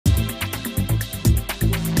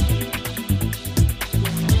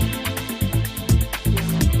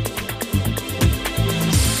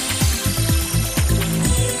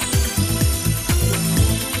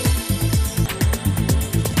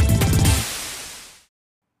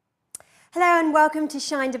Hello and welcome to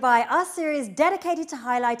Shine Dubai, our series dedicated to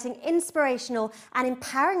highlighting inspirational and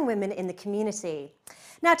empowering women in the community.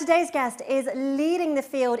 Now, today's guest is leading the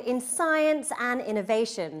field in science and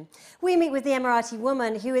innovation. We meet with the Emirati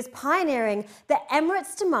woman who is pioneering the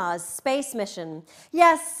Emirates to Mars space mission.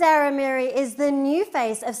 Yes, Sarah Amiri is the new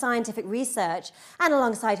face of scientific research, and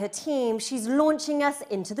alongside her team, she's launching us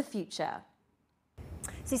into the future.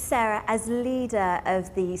 So Sarah, as leader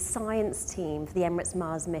of the science team for the Emirates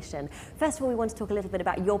Mars mission, first of all, we want to talk a little bit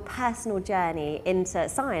about your personal journey into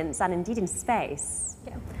science and indeed in space.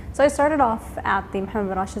 Yeah. So I started off at the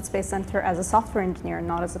Mohammed bin Rashid Space Center as a software engineer,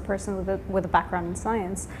 not as a person with a background in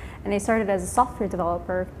science. And I started as a software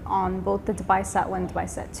developer on both the Dubai Sat 1 and Dubai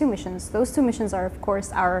Sat 2 missions. Those two missions are, of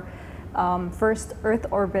course, our first Earth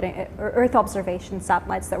observation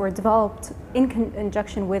satellites that were developed in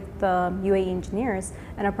conjunction with the UAE engineers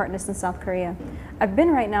and our partners in South Korea. I've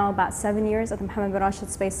been right now about 7 years at the Mohammed bin Rashid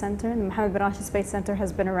Space Center, and the Mohammed bin Rashid Space Center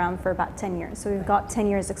has been around for about 10 years. So we've got 10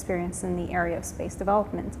 years experience in the area of space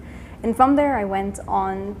development. And from there, I went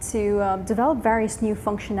on to develop various new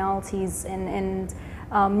functionalities and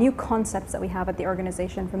new concepts that we have at the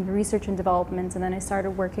organization from the research and development. And then I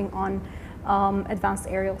started working on advanced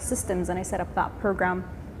aerial systems, and I set up that program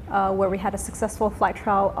where we had a successful flight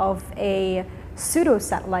trial of a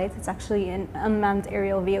pseudo-satellite. It's actually an unmanned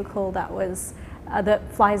aerial vehicle that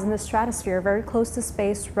flies in the stratosphere, very close to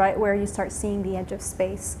space, right where you start seeing the edge of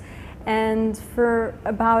space. And for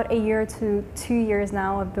about a year to 2 years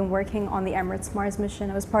now, I've been working on the Emirates Mars mission.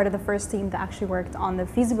 I was part of the first team that actually worked on the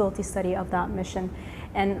feasibility study of that mission.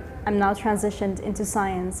 And I'm now transitioned into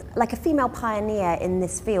science. Like a female pioneer in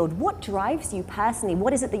this field, what drives you personally?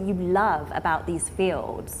 What is it that you love about these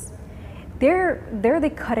fields? They're the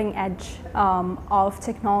cutting edge of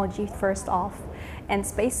technology, first off. And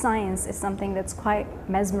space science is something that's quite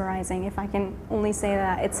mesmerizing, if I can only say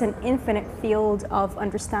that. It's an infinite field of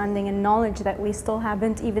understanding and knowledge that we still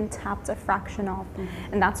haven't even tapped a fraction of.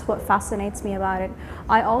 And that's what fascinates me about it.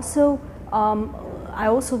 I also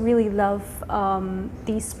really love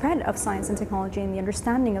the spread of science and technology and the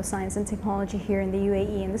understanding of science and technology here in the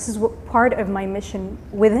UAE. And this is what part of my mission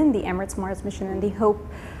within the Emirates Mars mission, and the HOPE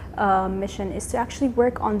mission is to actually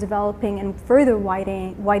work on developing and further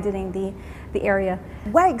widening the area.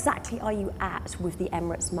 Where exactly are you at with the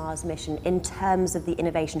Emirates Mars mission in terms of the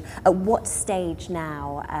innovation? At what stage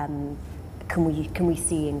now can we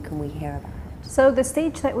see and can we hear about? So the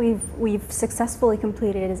stage that we've successfully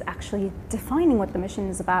completed is actually defining what the mission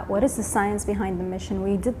is about. What is the science behind the mission?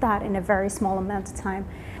 We did that in a very small amount of time.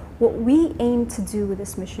 What we aim to do with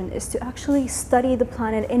this mission is to actually study the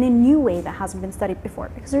planet in a new way that hasn't been studied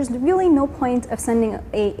before. Because there's really no point of sending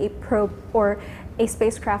a probe or a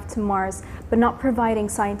spacecraft to Mars, but not providing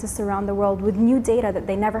scientists around the world with new data that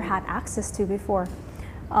they never had access to before.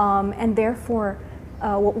 And therefore,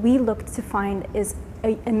 what we looked to find is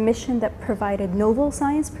a mission that provided novel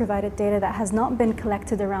science, provided data that has not been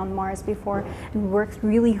collected around Mars before, and worked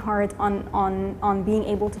really hard on being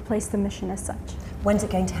able to place the mission as such. When's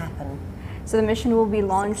it going to happen? So the mission will be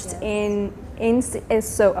launched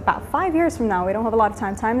so about 5 years from now. We don't have a lot of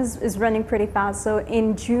time. Time is running pretty fast. So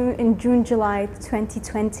in June, July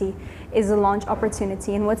 2020 is the launch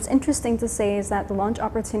opportunity. And what's interesting to say is that the launch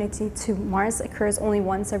opportunity to Mars occurs only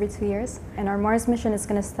once every 2 years. And our Mars mission is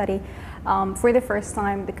going to study for the first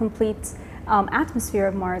time the complete atmosphere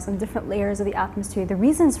of Mars and different layers of the atmosphere, the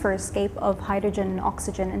reasons for escape of hydrogen and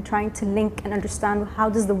oxygen, and trying to link and understand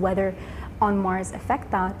how does the weather on Mars affect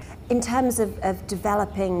that. In terms of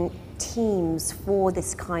developing teams for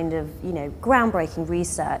this kind of, groundbreaking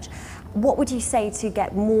research, what would you say to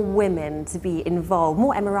get more women to be involved,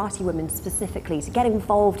 more Emirati women specifically, to get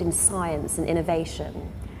involved in science and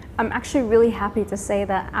innovation? I'm actually really happy to say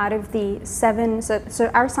that out of the 7, so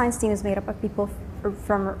our science team is made up of people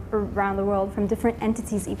from around the world, from different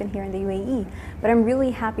entities even here in the UAE. But I'm really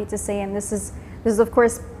happy to say, and this is of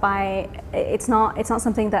course it's not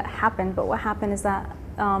something that happened, but what happened is that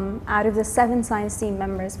out of the 7 science team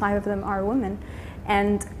members, 5 of them are women,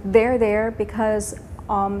 and they're there because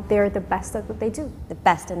they're the best at what they do. The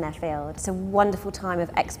best in their field. It's a wonderful time of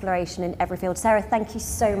exploration in every field. Sarah, thank you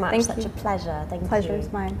so much. Thank Such you. a pleasure. Thank you. Pleasure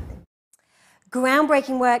is mine.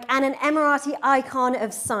 Groundbreaking work and an Emirati icon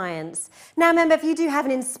of science. Now remember, if you do have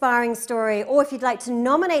an inspiring story, or if you'd like to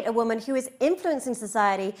nominate a woman who is influencing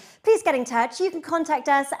society, please get in touch. You can contact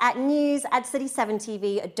us at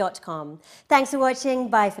news@city7tv.com. Thanks for watching.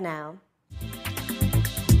 Bye for now.